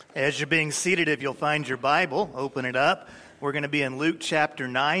As you're being seated, if you'll find your Bible, open it up. We're going to be in Luke chapter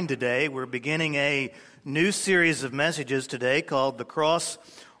 9 today. We're beginning a new series of messages today called The Cross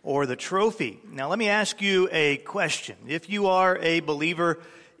or the Trophy. Now, let me ask you a question. If you are a believer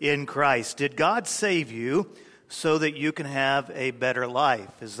in Christ, did God save you so that you can have a better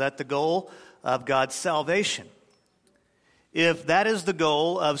life? Is that the goal of God's salvation? If that is the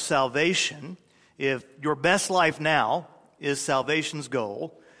goal of salvation, if your best life now is salvation's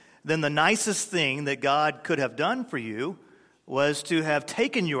goal, then the nicest thing that God could have done for you was to have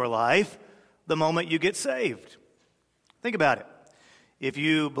taken your life the moment you get saved. Think about it. If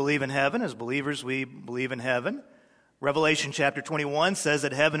you believe in heaven, as believers we believe in heaven, Revelation chapter 21 says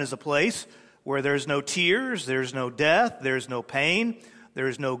that heaven is a place where there's no tears, there's no death, there's no pain,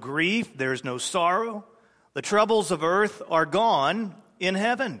 there's no grief, there's no sorrow. The troubles of earth are gone in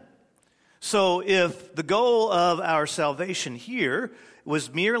heaven. So if the goal of our salvation here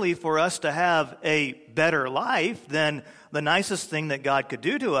was merely for us to have a better life, then the nicest thing that God could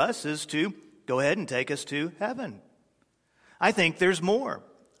do to us is to go ahead and take us to heaven. I think there's more.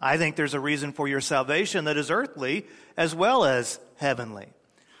 I think there's a reason for your salvation that is earthly as well as heavenly.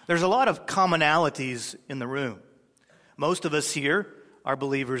 There's a lot of commonalities in the room. Most of us here are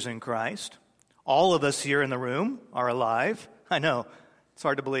believers in Christ. All of us here in the room are alive. I know, it's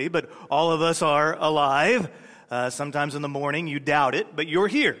hard to believe, but all of us are alive. Sometimes in the morning you doubt it, but you're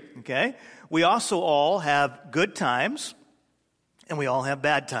here, okay? We also all have good times, and we all have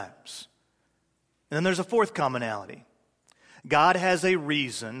bad times. And then there's a fourth commonality. God has a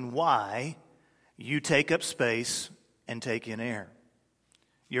reason why you take up space and take in air.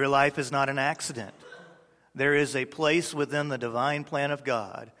 Your life is not an accident. There is a place within the divine plan of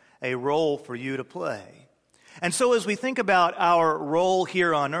God, a role for you to play. And so as we think about our role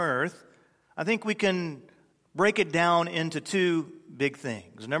here on earth, I think we can break it down into two big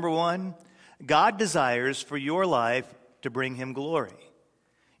things. Number one, God desires for your life to bring Him glory.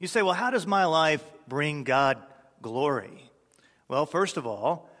 You say, well, how does my life bring God glory? Well, first of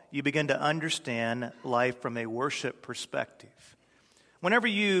all, you begin to understand life from a worship perspective. Whenever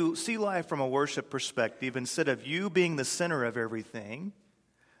you see life from a worship perspective, instead of you being the center of everything,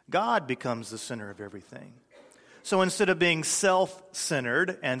 God becomes the center of everything. So instead of being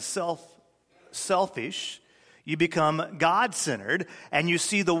self-centered and selfish, you become God-centered, and you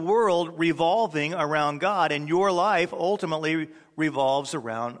see the world revolving around God, and your life ultimately revolves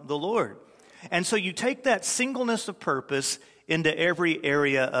around the Lord. And so you take that singleness of purpose into every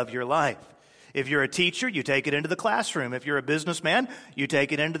area of your life. If you're a teacher, you take it into the classroom. If you're a businessman, you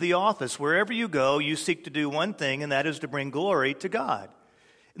take it into the office. Wherever you go, you seek to do one thing, and that is to bring glory to God.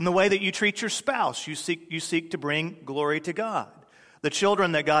 In the way that you treat your spouse, you seek to bring glory to God. The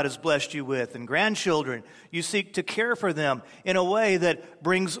children that God has blessed you with and grandchildren, you seek to care for them in a way that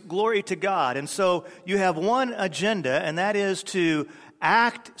brings glory to God. And so you have one agenda, and that is to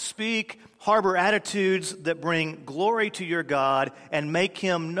act, speak, harbor attitudes that bring glory to your God and make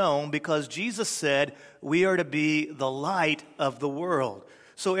Him known, because Jesus said we are to be the light of the world.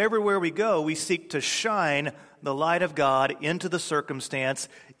 So everywhere we go, we seek to shine the light of God into the circumstance,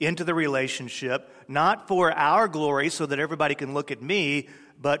 into the relationship, not for our glory so that everybody can look at me,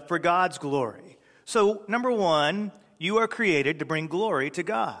 but for God's glory. So, number one, you are created to bring glory to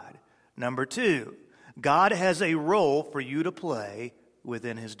God. Number two, God has a role for you to play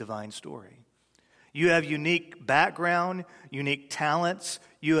within His divine story. You have unique background, unique talents,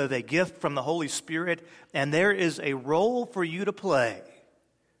 you have a gift from the Holy Spirit, and there is a role for you to play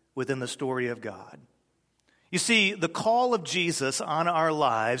within the story of God. You see, the call of Jesus on our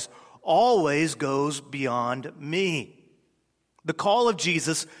lives always goes beyond me. The call of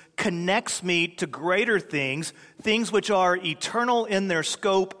Jesus connects me to greater things, things which are eternal in their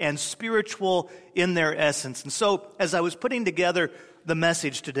scope and spiritual in their essence. And so, as I was putting together the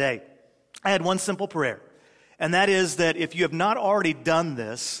message today, I had one simple prayer, and that is that if you have not already done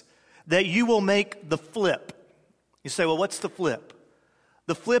this, that you will make the flip. You say, well, what's the flip?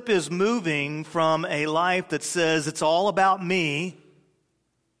 The flip is moving from a life that says it's all about me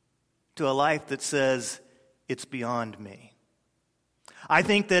to a life that says it's beyond me. I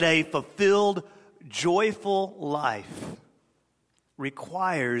think that a fulfilled, joyful life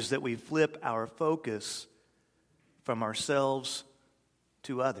requires that we flip our focus from ourselves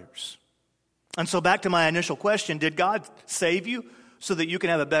to others. And so back to my initial question, did God save you so that you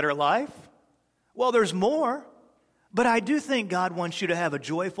can have a better life? Well, there's more. But I do think God wants you to have a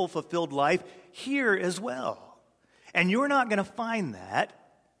joyful, fulfilled life here as well. And you're not going to find that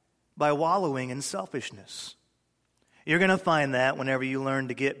by wallowing in selfishness. You're going to find that whenever you learn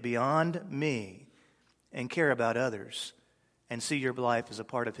to get beyond me and care about others and see your life as a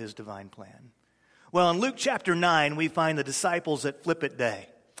part of his divine plan. Well, in Luke chapter 9, we find the disciples at Flip It Day.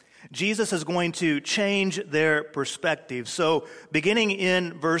 Jesus is going to change their perspective. So beginning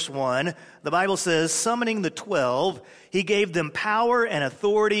in verse 1, the Bible says, summoning the 12, he gave them power and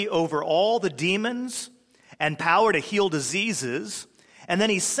authority over all the demons and power to heal diseases. And then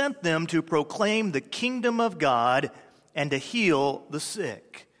he sent them to proclaim the kingdom of God and to heal the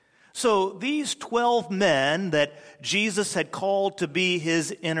sick. So these 12 men that Jesus had called to be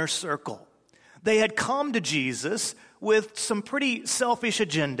his inner circle, they had come to Jesus with some pretty selfish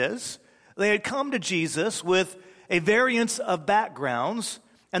agendas. They had come to Jesus with a variance of backgrounds,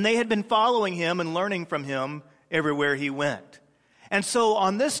 and they had been following him and learning from him everywhere he went. And so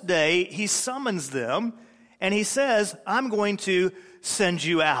on this day, he summons them, and he says, I'm going to send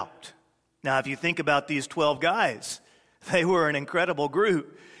you out. Now, if you think about these 12 guys, they were an incredible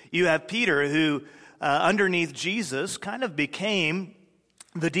group. You have Peter, who underneath Jesus kind of became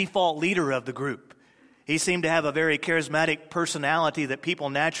the default leader of the group. He seemed to have a very charismatic personality that people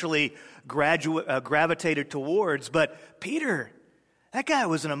naturally gravitated towards. But Peter, that guy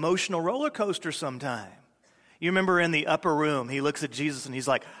was an emotional roller coaster sometime. You remember in the upper room, he looks at Jesus and he's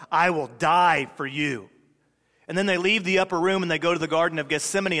like, I will die for you. And then they leave the upper room and they go to the Garden of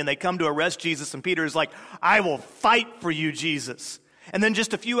Gethsemane and they come to arrest Jesus. And Peter is like, I will fight for you, Jesus. And then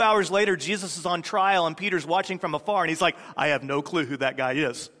just a few hours later, Jesus is on trial and Peter's watching from afar and he's like, I have no clue who that guy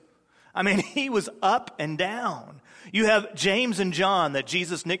is. I mean, he was up and down. You have James and John that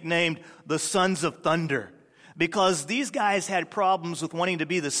Jesus nicknamed the sons of thunder because these guys had problems with wanting to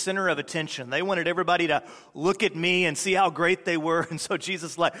be the center of attention. They wanted everybody to look at me and see how great they were. And so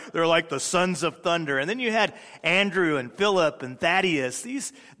Jesus, they're like the sons of thunder. And then you had Andrew and Philip and Thaddeus.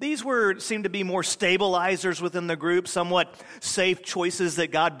 These seemed to be more stabilizers within the group, somewhat safe choices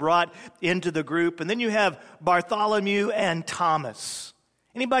that God brought into the group. And then you have Bartholomew and Thomas.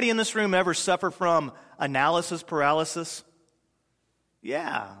 Anybody in this room ever suffer from analysis paralysis?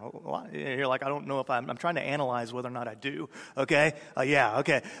 Yeah. You're like, I don't know if I'm trying to analyze whether or not I do. Okay.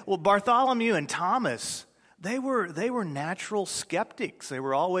 Okay. Well, Bartholomew and Thomas, they were natural skeptics. They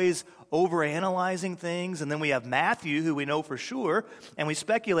were always overanalyzing things. And then we have Matthew, who we know for sure, and we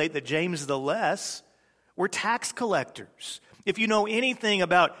speculate that James the Less were tax collectors. If you know anything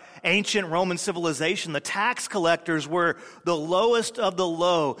about ancient Roman civilization, the tax collectors were the lowest of the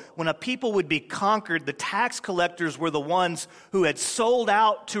low. When a people would be conquered, the tax collectors were the ones who had sold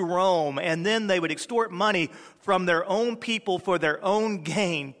out to Rome, and then they would extort money from their own people for their own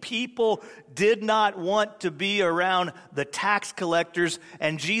gain. People did not want to be around the tax collectors,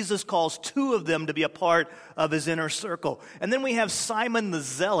 and Jesus calls two of them to be a part of his inner circle. And then we have Simon the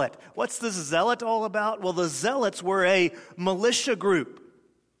Zealot. What's this zealot all about? Well, the zealots were a militia group.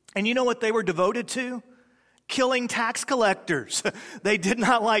 And you know what they were devoted to? Killing tax collectors. They did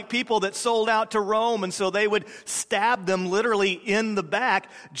not like people that sold out to Rome, and so they would stab them literally in the back.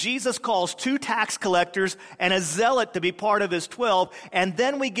 Jesus calls two tax collectors and a zealot to be part of his 12, and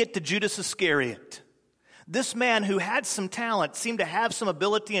then we get to Judas Iscariot. This man who had some talent, seemed to have some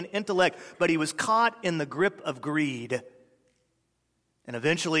ability and intellect, but he was caught in the grip of greed. And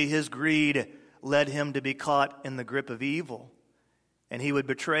eventually his greed led him to be caught in the grip of evil, and he would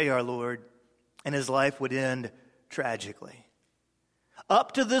betray our Lord, and his life would end tragically.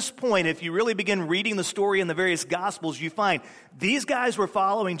 Up to this point, if you really begin reading the story in the various Gospels, you find these guys were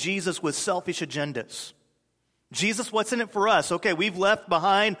following Jesus with selfish agendas. Jesus, what's in it for us? Okay, we've left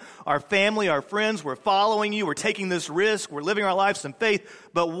behind our family, our friends. We're following you. We're taking this risk. We're living our lives in faith.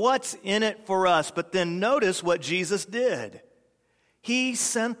 But what's in it for us? But then notice what Jesus did. He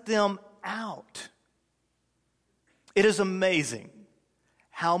sent them out. It is amazing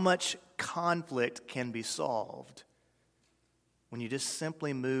how much conflict can be solved when you just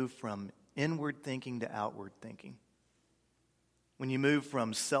simply move from inward thinking to outward thinking. When you move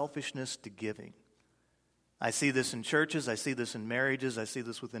from selfishness to giving. I see this in churches, I see this in marriages, I see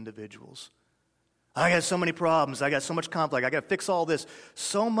this with individuals. I got so many problems, I got so much conflict, I got to fix all this.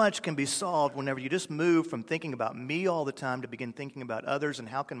 So much can be solved whenever you just move from thinking about me all the time to begin thinking about others and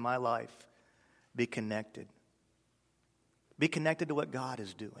how can my life be connected. Be connected to what God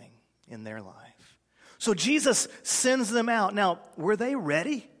is doing in their life. So Jesus sends them out. Now, were they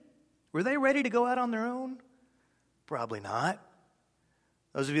ready? Were they ready to go out on their own? Probably not.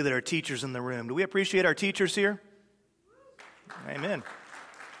 Those of you that are teachers in the room, do we appreciate our teachers here? Amen.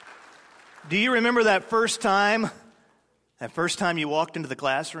 Do you remember that first time you walked into the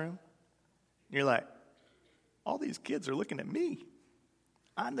classroom? You're like, all these kids are looking at me.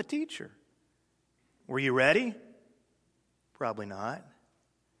 I'm the teacher. Were you ready? Probably not.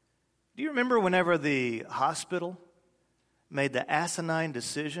 Do you remember whenever the hospital made the asinine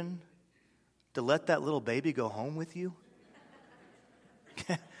decision to let that little baby go home with you?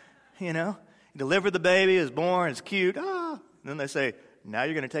 You know, you deliver the baby, it's born, it's cute. And then they say, now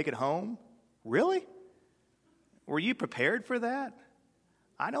you're going to take it home? Really? Were you prepared for that?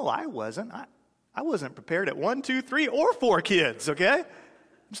 I know I wasn't. I wasn't prepared at 1, 2, 3, or 4 kids, okay?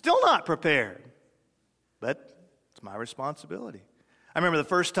 I'm still not prepared. But it's my responsibility. I remember the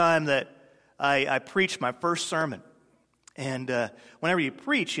first time that I preached my first sermon. And whenever you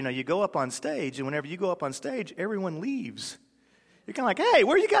preach, you know, you go up on stage, and whenever you go up on stage, everyone leaves. You're kind of like, hey,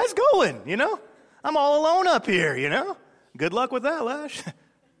 where are you guys going, you know? I'm all alone up here, you know? Good luck with that, Lash.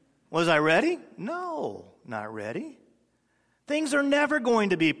 Was I ready? No, not ready. Things are never going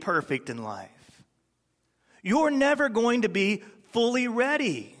to be perfect in life. You're never going to be fully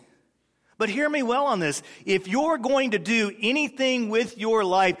ready. But hear me well on this. If you're going to do anything with your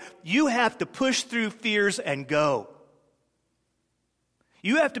life, you have to push through fears and go.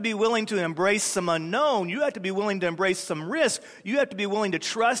 You have to be willing to embrace some unknown. You have to be willing to embrace some risk. You have to be willing to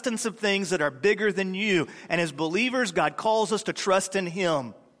trust in some things that are bigger than you. And as believers, God calls us to trust in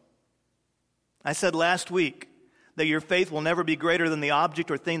Him. I said last week that your faith will never be greater than the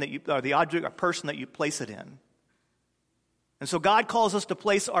object or thing that you, or the object or person that you place it in. And so God calls us to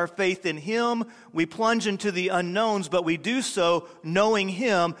place our faith in Him. We plunge into the unknowns, but we do so knowing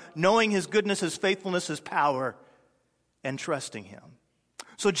Him, knowing His goodness, His faithfulness, His power, and trusting Him.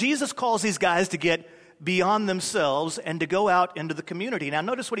 So Jesus calls these guys to get beyond themselves and to go out into the community. Now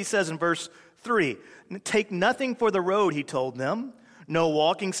notice what He says in verse 3. Take nothing for the road, He told them. No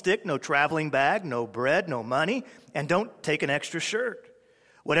walking stick, no traveling bag, no bread, no money, and don't take an extra shirt.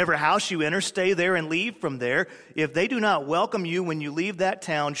 Whatever house you enter, stay there and leave from there. If they do not welcome you when you leave that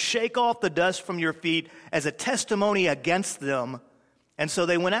town, shake off the dust from your feet as a testimony against them. And so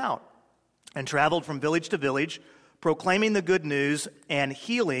they went out and traveled from village to village, proclaiming the good news and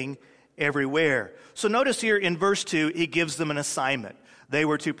healing everywhere. So notice here in verse 2, He gives them an assignment. They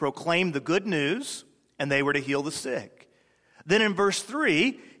were to proclaim the good news and they were to heal the sick. Then in verse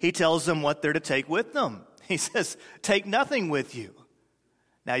 3, He tells them what they're to take with them. He says, take nothing with you.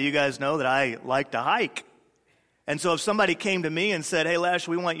 Now, you guys know that I like to hike. And so if somebody came to me and said, hey, Lash,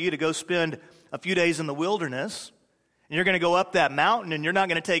 we want you to go spend a few days in the wilderness, and you're going to go up that mountain, and you're not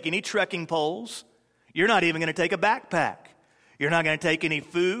going to take any trekking poles. You're not even going to take a backpack. You're not going to take any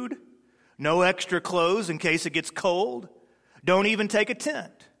food, no extra clothes in case it gets cold. Don't even take a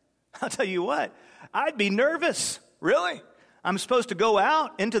tent. I'll tell you what, I'd be nervous. Really? I'm supposed to go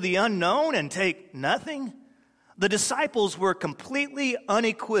out into the unknown and take nothing? The disciples were completely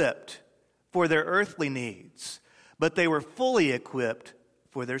unequipped for their earthly needs, but they were fully equipped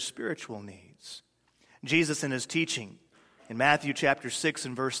for their spiritual needs. Jesus in His teaching in Matthew chapter 6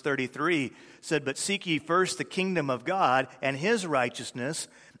 and verse 33 said, but seek ye first the kingdom of God and His righteousness,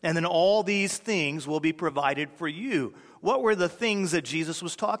 and then all these things will be provided for you. What were the things that Jesus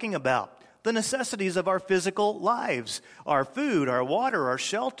was talking about? The necessities of our physical lives, our food, our water, our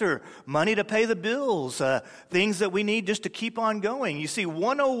shelter, money to pay the bills, things that we need just to keep on going. You see,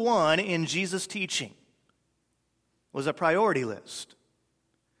 101 in Jesus' teaching was a priority list.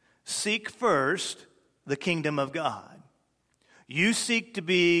 Seek first the kingdom of God. You seek to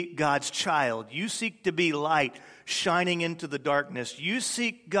be God's child. You seek to be light shining into the darkness. You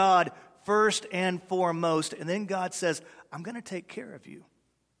seek God first and foremost, and then God says, I'm going to take care of you.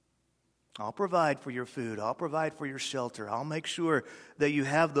 I'll provide for your food. I'll provide for your shelter. I'll make sure that you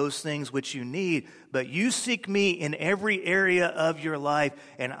have those things which you need. But you seek me in every area of your life,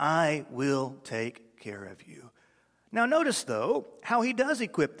 and I will take care of you. Now notice, though, how He does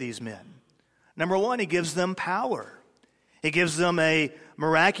equip these men. Number one, He gives them power. He gives them a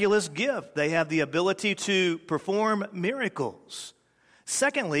miraculous gift. They have the ability to perform miracles.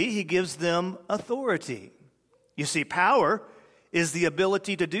 Secondly, He gives them authority. You see, power is the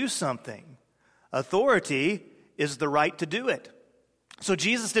ability to do something. Authority is the right to do it. So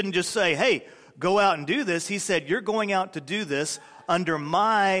Jesus didn't just say, hey, go out and do this. He said, you're going out to do this under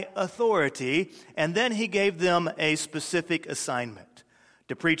my authority. And then He gave them a specific assignment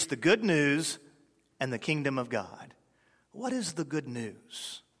to preach the good news and the kingdom of God. What is the good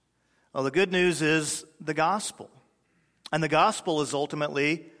news? Well, the good news is the gospel. And the gospel is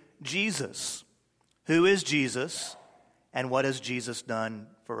ultimately Jesus. Who is Jesus? And what has Jesus done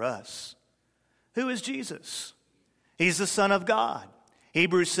for us? Who is Jesus? He's the Son of God.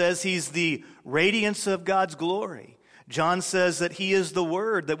 Hebrews says He's the radiance of God's glory. John says that he is the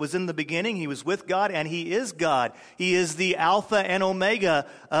Word that was in the beginning. He was with God, and he is God. He is the Alpha and Omega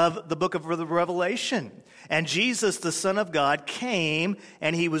of the book of the Revelation. And Jesus, the Son of God, came,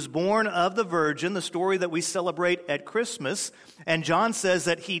 and he was born of the Virgin, the story that we celebrate at Christmas. And John says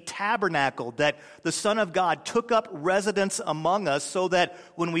that he tabernacled, that the Son of God took up residence among us so that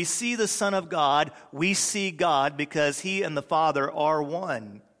when we see the Son of God, we see God because he and the Father are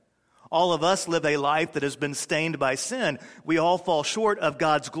one. All of us live a life that has been stained by sin. We all fall short of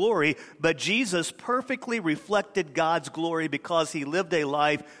God's glory, but Jesus perfectly reflected God's glory because he lived a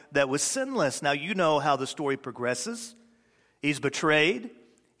life that was sinless. Now, you know how the story progresses. He's betrayed,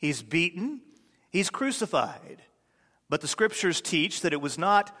 he's beaten, he's crucified. But the scriptures teach that it was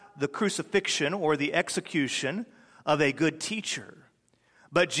not the crucifixion or the execution of a good teacher,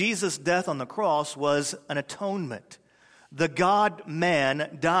 but Jesus' death on the cross was an atonement. The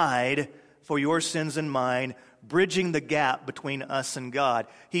God-man died for your sins and mine, bridging the gap between us and God.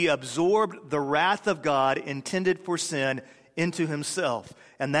 He absorbed the wrath of God intended for sin into himself.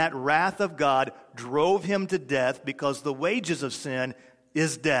 And that wrath of God drove him to death because the wages of sin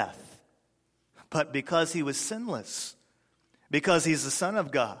is death. But because he was sinless, because he's the Son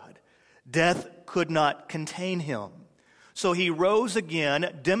of God, death could not contain him. So he rose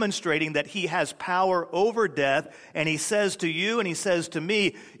again, demonstrating that he has power over death. And he says to you and he says to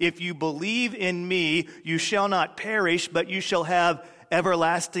me, if you believe in me, you shall not perish, but you shall have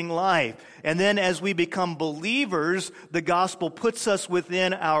everlasting life. And then as we become believers, the gospel puts us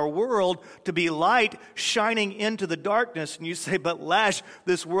within our world to be light shining into the darkness. And you say, but Lash,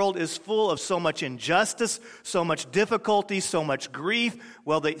 this world is full of so much injustice, so much difficulty, so much grief.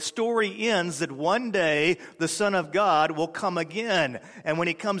 Well, the story ends that one day the Son of God will come again. And when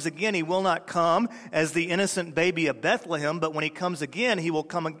he comes again, he will not come as the innocent baby of Bethlehem, but when he comes again, he will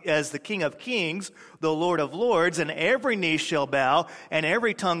come as the King of Kings, the Lord of Lords, and every knee shall bow and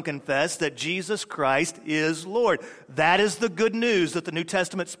every tongue confess that Jesus Christ is Lord. That is the good news that the New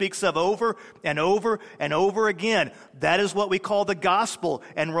Testament speaks of over and over and over again. That is what we call the gospel.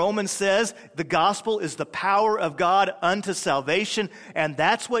 And Romans says the gospel is the power of God unto salvation. And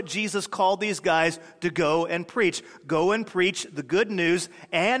that's what Jesus called these guys to go and preach. Go and preach the good news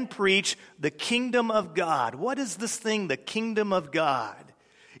and preach the kingdom of God. What is this thing, the kingdom of God?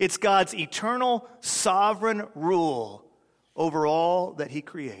 It's God's eternal sovereign rule over all that he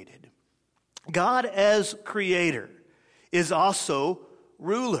created. God as creator is also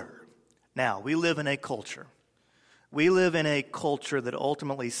ruler. Now, we live in a culture. We live in a culture that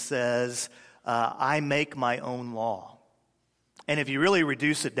ultimately says, I make my own law. And if you really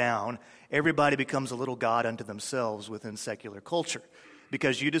reduce it down, everybody becomes a little god unto themselves within secular culture.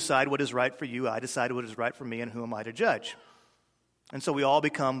 Because you decide what is right for you, I decide what is right for me, and who am I to judge? And so we all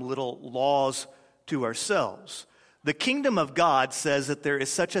become little laws to ourselves. The kingdom of God says that there is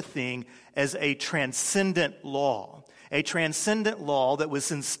such a thing as a transcendent law that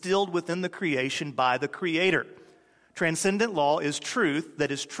was instilled within the creation by the Creator. Transcendent law is truth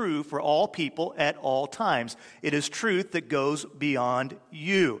that is true for all people at all times. It is truth that goes beyond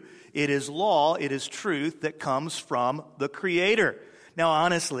you. It is law, it is truth that comes from the Creator. Now,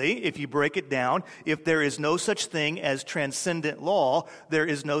 honestly, if you break it down, if there is no such thing as transcendent law, there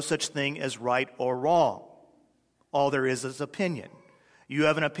is no such thing as right or wrong. All there is opinion. You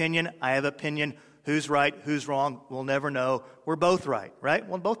have an opinion, I have an opinion. Who's right, who's wrong, we'll never know. We're both right?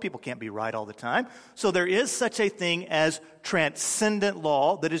 Well, both people can't be right all the time. So there is such a thing as transcendent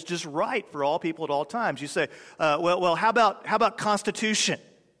law that is just right for all people at all times. You say, well, how about Constitution?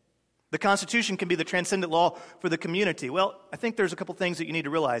 The Constitution can be the transcendent law for the community. Well, I think there's a couple things that you need to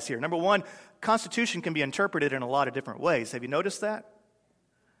realize here. Number one, Constitution can be interpreted in a lot of different ways. Have you noticed that?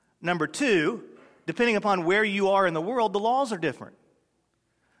 Number two, depending upon where you are in the world, the laws are different.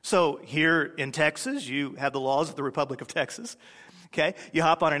 So here in Texas, you have the laws of the Republic of Texas. Okay, you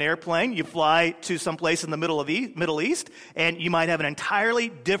hop on an airplane, you fly to someplace in the Middle East, and you might have an entirely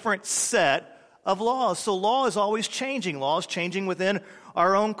different set of laws. So law is always changing. Law is changing within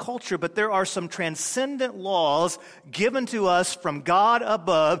our own culture, but there are some transcendent laws given to us from God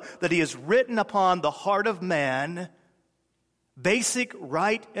above that he has written upon the heart of man, basic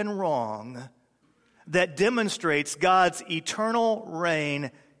right and wrong, that demonstrates God's eternal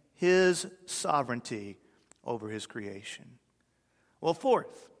reign, his sovereignty over his creation. Well,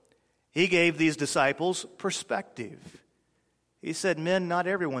 fourth, he gave these disciples perspective. He said, men, not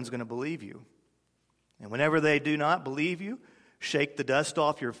everyone's going to believe you. And whenever they do not believe you, shake the dust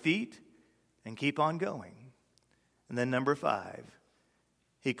off your feet and keep on going. And then number 5,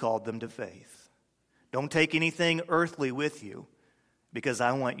 he called them to faith. Don't take anything earthly with you because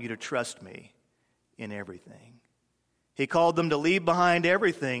I want you to trust me in everything. He called them to leave behind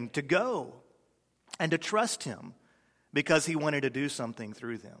everything, to go, and to trust him because he wanted to do something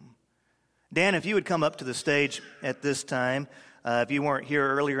through them. Dan, if you would come up to the stage at this time. If you weren't here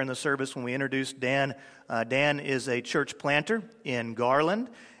earlier in the service when we introduced Dan, Dan is a church planter in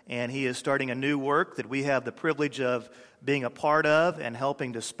Garland, and he is starting a new work that we have the privilege of being a part of and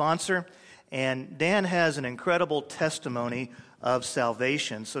helping to sponsor. And Dan has an incredible testimony of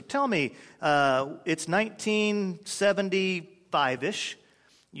salvation. So tell me, it's 1975-ish.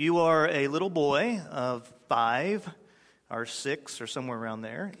 You are a little boy of 5 or 6 or somewhere around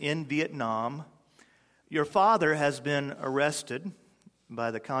there in Vietnam. Your father has been arrested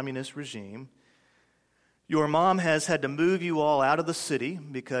by the communist regime. Your mom has had to move you all out of the city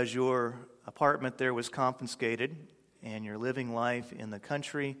because your apartment there was confiscated and you're living life in the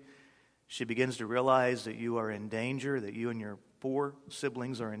country. She begins to realize that you are in danger, that you and your 4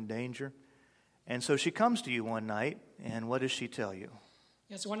 siblings are in danger. And so she comes to you one night, and what does she tell you?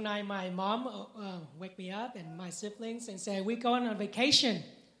 Yes, one night my mom wake me up and my siblings and say, we're going on vacation.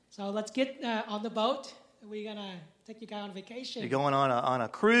 So let's get on the boat. We're going to take you guys on vacation. You're going on a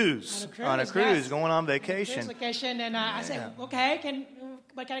cruise. On a cruise, yes. Going on vacation. Vacation. And I said, okay, can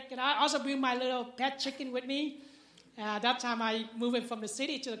I also bring my little pet chicken with me? At that time, I moved from the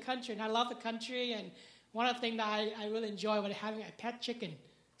city to the country, and I love the country. And one of the things that I really enjoy was having a pet chicken.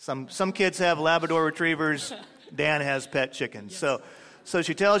 Some kids have Labrador retrievers. Dan has pet chickens. Yes. So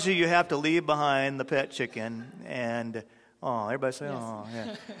she tells you have to leave behind the pet chicken, and everybody say, yes.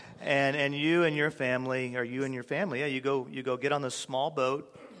 Yeah. and you and your family, you go get on this small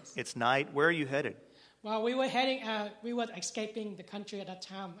boat. Yes. It's night. Where are you headed? Well, we were escaping the country at that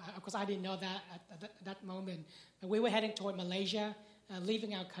time. Of course, I didn't know that at that moment. But we were heading toward Malaysia,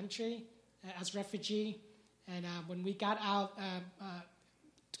 leaving our country as refugee. And when we got out,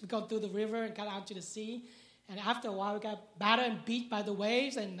 we go through the river and got out to the sea. And after a while, we got battered and beat by the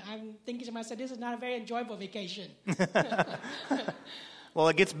waves. And I'm thinking to myself, this is not a very enjoyable vacation. Well,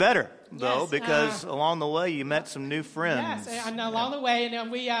 it gets better, though, yes, because along the way, you met some new friends. Yes, and along the way,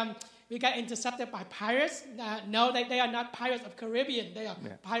 we got intercepted by pirates. No, they are not pirates of Caribbean. They are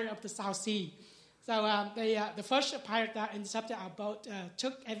pirates of the South Sea. So the first pirate that intercepted our boat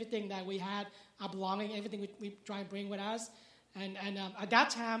took everything that we had, our belonging, everything we try and bring with us. And at that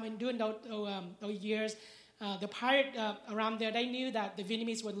time, and during those years, the pirate around there, they knew that the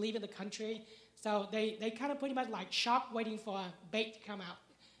Vietnamese were leaving the country. So they kind of pretty much like shark waiting for a bait to come out.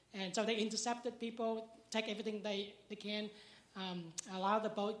 And so they intercepted people, take everything they can. A lot of the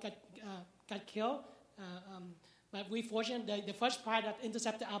boat got killed. But we fortunately, the first pirate that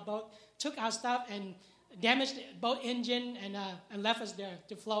intercepted our boat took our stuff and damaged the boat engine and left us there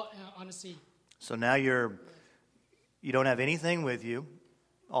to float on the sea. So now you don't have anything with you.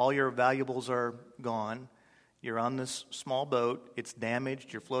 All your valuables are gone. You're on this small boat. It's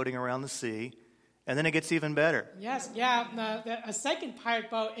damaged. You're floating around the sea. And then it gets even better. Yes, yeah. A second pirate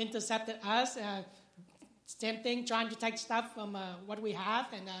boat intercepted us. Same thing, trying to take stuff from what we have.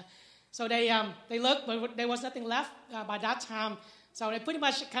 And so they looked, but there was nothing left by that time. So they pretty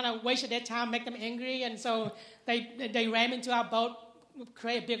much kind of wasted their time, make them angry. And so they ran into our boat,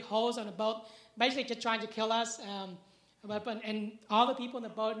 created big holes on the boat, basically just trying to kill us. And all the people in the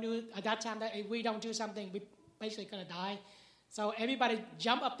boat knew at that time that if we don't do something, we basically going to die. So everybody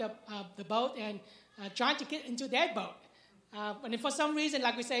jumped up the boat and tried to get into their boat. And for some reason,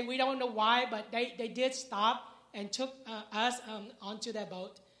 like we say, we don't know why, but they did stop and took us onto their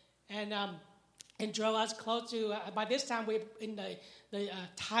boat and drove us close to, by this time we're in the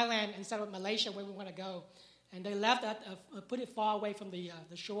Thailand instead of Malaysia where we want to go. And they left us, put it far away from the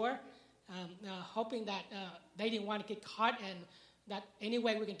shore, hoping that they didn't want to get caught and that any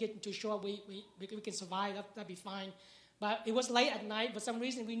way we can get into shore, we can survive, that'd be fine. But it was late at night. For some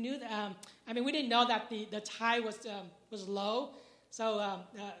reason, we knew that, we didn't know that the tide was low. So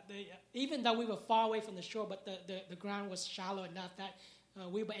even though we were far away from the shore, but the ground was shallow enough that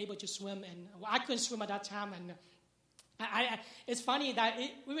we were able to swim. And I couldn't swim at that time. And it's funny that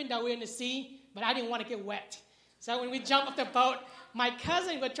even though we were in the sea, but I didn't want to get wet. So when we jumped off the boat, my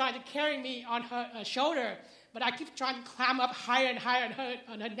cousin was trying to carry me on her shoulder, but I keep trying to climb up higher and higher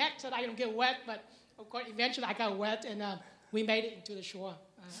on her neck so that I don't get wet. But of course, eventually I got wet, and we made it into the shore.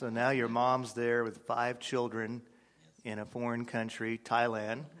 So now your mom's there with 5 children in a foreign country,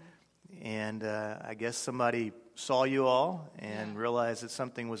 Thailand, and I guess somebody saw you all and realized that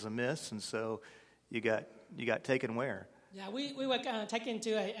something was amiss, and so you got taken where? Yeah, we were taken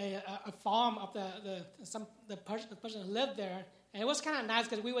to a farm of the person who lived there, and it was kind of nice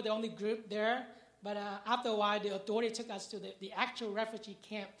because we were the only group there. But after a while, the authority took us to the actual refugee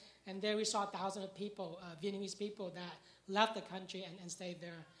camp And there we saw thousands of people, Vietnamese people that left the country and stayed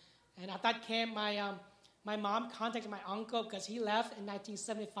there. And at that camp, my mom contacted my uncle because he left in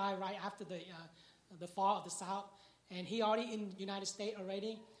 1975, right after the fall of the South. And he already in the United States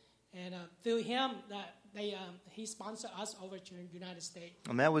already. And through him, he sponsored us over to the United States.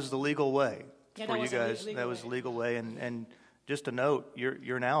 And that was the legal way for you guys. That was the legal way. And just a note,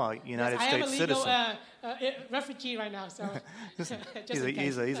 you're now a United States citizen. I am a legal refugee right now. So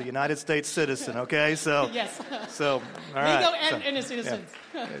he's a United States citizen. Okay, so yes. So all right. Legal and a citizen.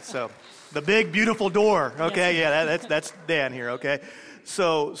 Yeah. So the big beautiful door. Okay, yes. Yeah, that's Dan here. Okay.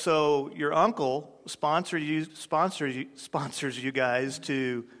 So your uncle sponsors you guys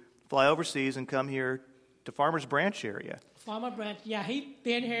to fly overseas and come here to Farmers Branch area. Farmers Branch, yeah, he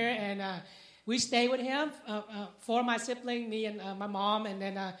been here and we stayed with him. 4 of my siblings, me and my mom, and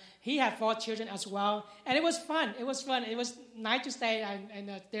then he had 4 children as well. And it was fun. It was nice to stay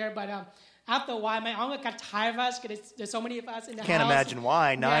there, but after a while, my uncle got tired of us because there's so many of us in the house. Can't imagine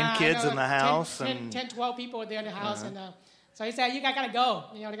why. 9 kids in the house. 10, 12 people there in the house. And so he said, you got to go.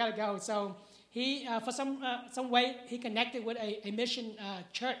 You got to go. So he, for some way, he connected with a mission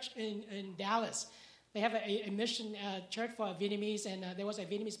church in Dallas. They have a mission church for Vietnamese, and there was a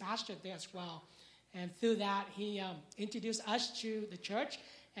Vietnamese pastor there as well. And through that, he introduced us to the church,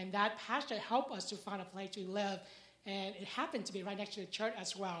 and that pastor helped us to find a place to live. And it happened to be right next to the church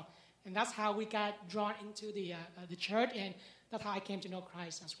as well. And that's how we got drawn into the church, and that's how I came to know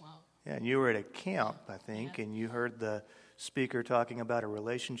Christ as well. Yeah, and you were at a camp, I think, and you heard the speaker talking about a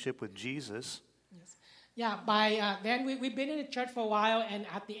relationship with Jesus. Yes. Yeah, by then we've been in the church for a while, and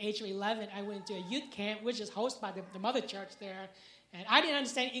at the age of 11, I went to a youth camp, which is hosted by the mother church there. And I didn't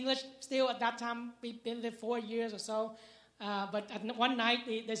understand English still at that time. We've been there 4 years or so. But one night,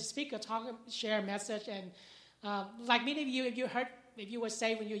 the speaker shared a message, and like many of you, if you were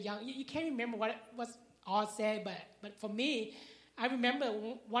saved when you were young, you can't remember what all said, but for me, I remember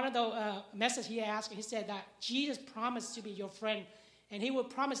one of the messages he asked, he said that Jesus promised to be your friend, and he would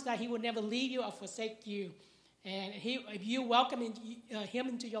promise that he would never leave you or forsake you. And if you welcome him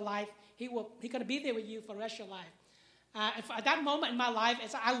into your life, he's going to be there with you for the rest of your life. At that moment in my life,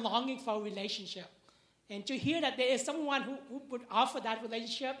 I'm longing for a relationship. And to hear that there is someone who would offer that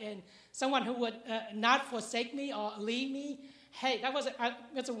relationship and someone who would not forsake me or leave me, hey,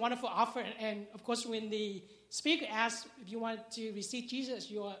 that's a wonderful offer. And of course, when the speaker asked if you wanted to receive Jesus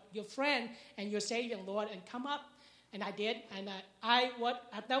as your friend and your Savior and Lord, and come up, and I did. And I was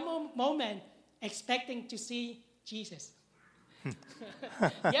at that moment expecting to see Jesus.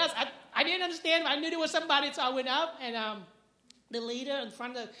 Yes, I didn't understand. I knew there was somebody, so I went up, and the leader in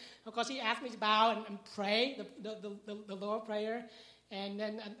front of course, he asked me to bow and pray the Lord prayer. And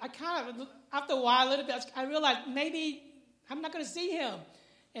then I kind of, after a while, a little bit, I realized maybe I'm not going to see him.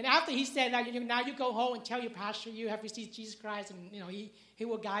 And after he said that, now you go home and tell your pastor you have received Jesus Christ, and he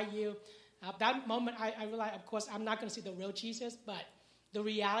will guide you. At that moment, I realized, of course, I'm not going to see the real Jesus, but the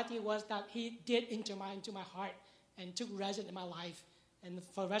reality was that he did enter into my heart and took residence in my life. And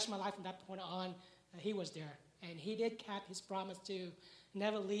for the rest of my life from that point on, he was there. And he did keep his promise to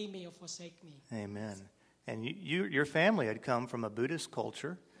never leave me or forsake me. Amen. And your family had come from a Buddhist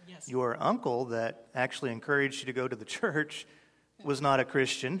culture. Yes. Your uncle that actually encouraged you to go to the church was not a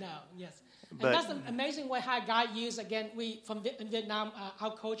Christian. No, yes. But, and that's an amazing way how God used, again, in Vietnam,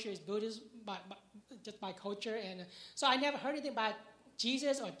 our culture is Buddhist, just by culture. And so I never heard anything about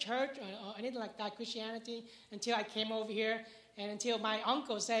Jesus or church or anything like that, Christianity, until I came over here. And until my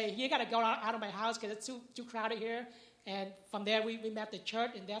uncle said, you got to go out of my house because it's too crowded here. And from there, we met the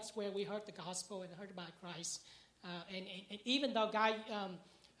church, and that's where we heard the gospel and heard about Christ. And even though God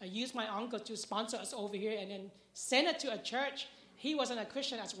used my uncle to sponsor us over here and then send it to a church, he wasn't a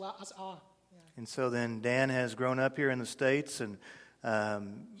Christian as well as all. Yeah. And so then Dan has grown up here in the States and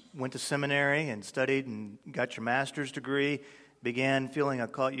went to seminary and studied and got your master's degree, began feeling a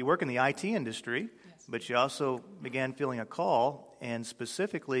call. You work in the IT industry. But you also began feeling a call, and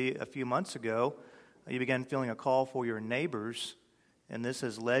specifically a few months ago, you began feeling a call for your neighbors, and this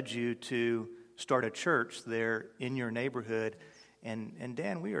has led you to start a church there in your neighborhood. And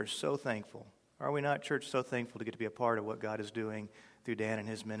Dan, we are so thankful. Are we not, church, so thankful to get to be a part of what God is doing through Dan and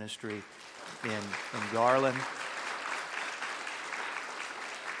his ministry in Garland.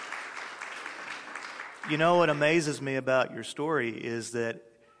 You know what amazes me about your story is that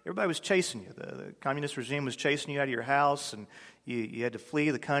everybody was chasing you. The communist regime was chasing you out of your house, and you had to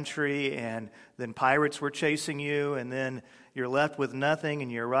flee the country, and then pirates were chasing you, and then you're left with nothing,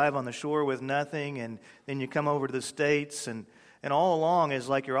 and you arrive on the shore with nothing, and then you come over to the States, and And all along is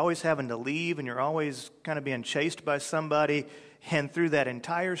like you're always having to leave and you're always kind of being chased by somebody. And through that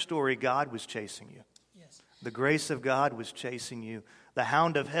entire story, God was chasing you. Yes. The grace of God was chasing you. The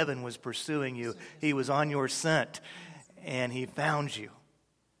hound of heaven was pursuing you. He was on your scent, and he found you,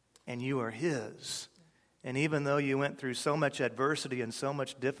 and you are his. And even though you went through so much adversity and so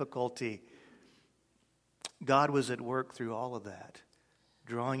much difficulty, God was at work through all of that,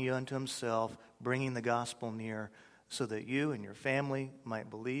 drawing you unto himself, bringing the gospel near so that you and your family might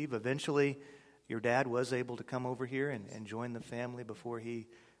believe. Eventually, your dad was able to come over here and join the family before he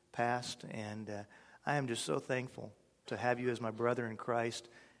passed. And I am just so thankful to have you as my brother in Christ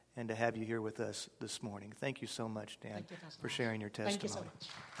and to have you here with us this morning. Thank you so much, Dan, for sharing your testimony. Thank you so much.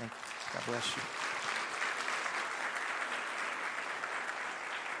 Thank you. God bless you.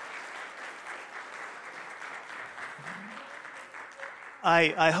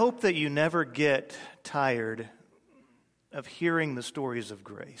 I hope that you never get tired of hearing the stories of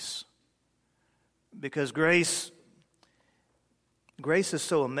grace. Because grace is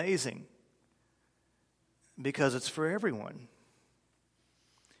so amazing. Because it's for everyone.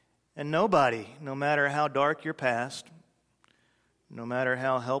 And nobody, no matter how dark your past, no matter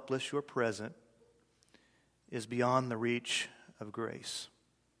how helpless your present, is beyond the reach of grace.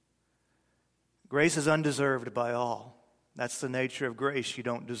 Grace is undeserved by all. That's the nature of grace. You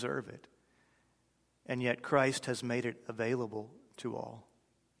don't deserve it. And yet Christ has made it available to all.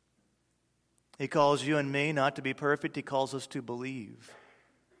 He calls you and me not to be perfect. He calls us to believe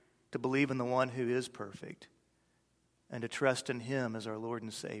in the one who is perfect, and to trust in him as our Lord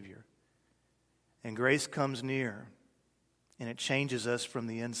and Savior. And grace comes near, and it changes us from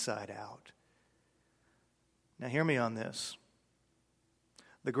the inside out. Now hear me on this.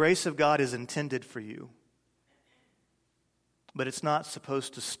 The grace of God is intended for you, but it's not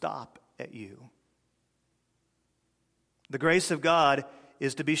supposed to stop at you. The grace of God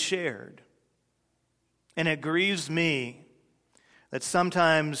is to be shared. And it grieves me that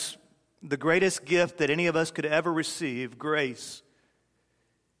sometimes the greatest gift that any of us could ever receive, grace,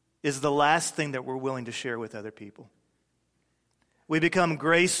 is the last thing that we're willing to share with other people. We become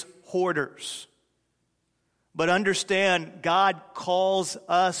grace hoarders. But understand, God calls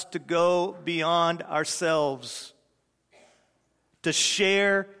us to go beyond ourselves, to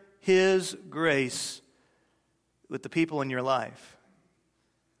share his grace with the people in your life.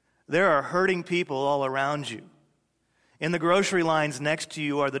 There are hurting people all around you. In the grocery lines next to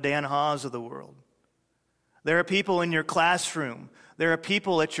you are the Dan Haas of the world. There are people in your classroom. There are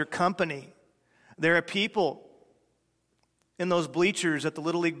people at your company. There are people in those bleachers at the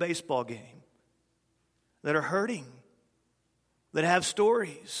Little League baseball game that are hurting, that have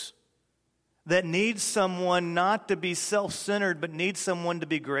stories, that need someone not to be self-centered, but need someone to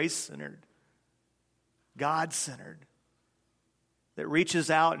be grace-centered, God-centered, that reaches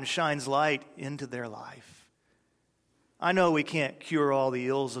out and shines light into their life. I know we can't cure all the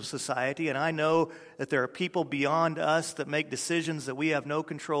ills of society, and I know that there are people beyond us that make decisions that we have no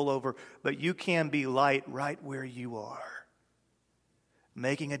control over, but you can be light right where you are,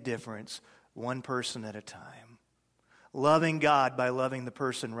 making a difference one person at a time. Loving God by loving the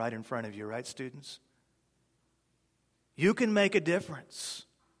person right in front of you, right, students? You can make a difference,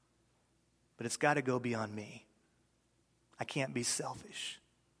 but it's got to go beyond me. I can't be selfish.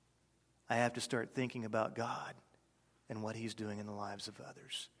 I have to start thinking about God and what he's doing in the lives of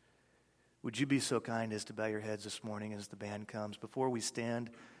others. Would you be so kind as to bow your heads this morning as the band comes? Before we stand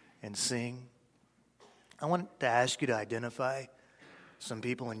and sing, I want to ask you to identify some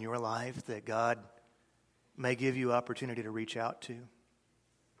people in your life that God may give you opportunity to reach out to. It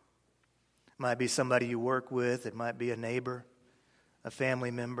might be somebody you work with. It might be a neighbor, a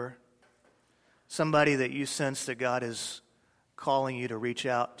family member, somebody that you sense that God is calling you to reach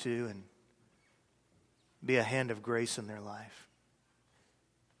out to and be a hand of grace in their life.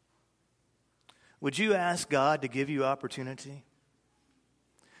 Would you ask God to give you opportunity?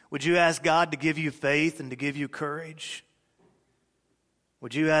 Would you ask God to give you faith and to give you courage?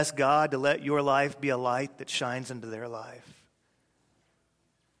 Would you ask God to let your life be a light that shines into their life?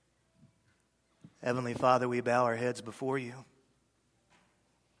 Heavenly Father, we bow our heads before you.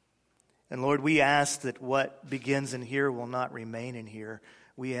 And Lord, we ask that what begins in here will not remain in here.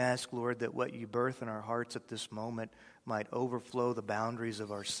 We ask, Lord, that what you birth in our hearts at this moment might overflow the boundaries of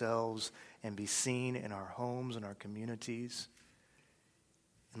ourselves and be seen in our homes and our communities,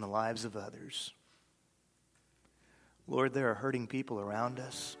 in the lives of others. Lord, there are hurting people around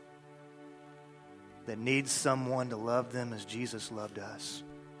us that need someone to love them as Jesus loved us,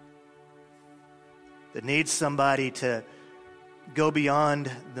 that need somebody to go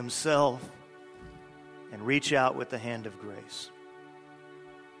beyond themselves and reach out with the hand of grace.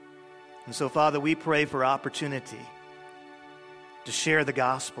 And so, Father, we pray for opportunity to share the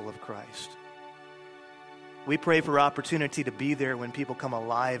gospel of Christ. We pray for opportunity to be there when people come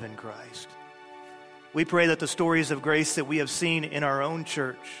alive in Christ. We pray that the stories of grace that we have seen in our own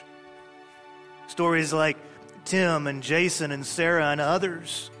church, stories like Tim and Jason and Sarah and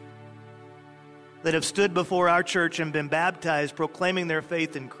others that have stood before our church and been baptized, proclaiming their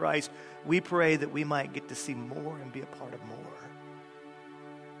faith in Christ, we pray that we might get to see more and be a part of more.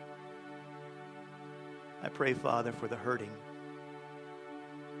 I pray, Father, for the hurting,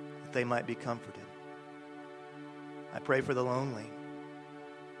 that they might be comforted. I pray for the lonely,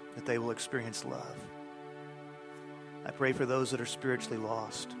 that they will experience love. I pray for those that are spiritually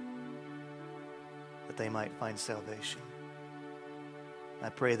lost, that they might find salvation. I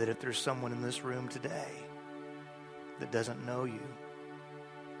pray that if there's someone in this room today that doesn't know you,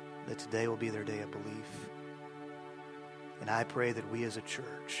 that today will be their day of belief. And I pray that we as a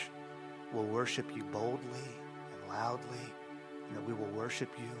church will worship you boldly and loudly, and that we will worship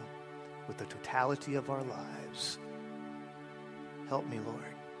you with the totality of our lives. Help me,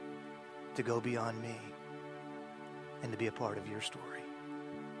 Lord, to go beyond me and to be a part of your story.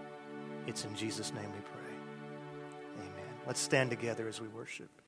 It's in Jesus' name we pray. Amen. Let's stand together as we worship.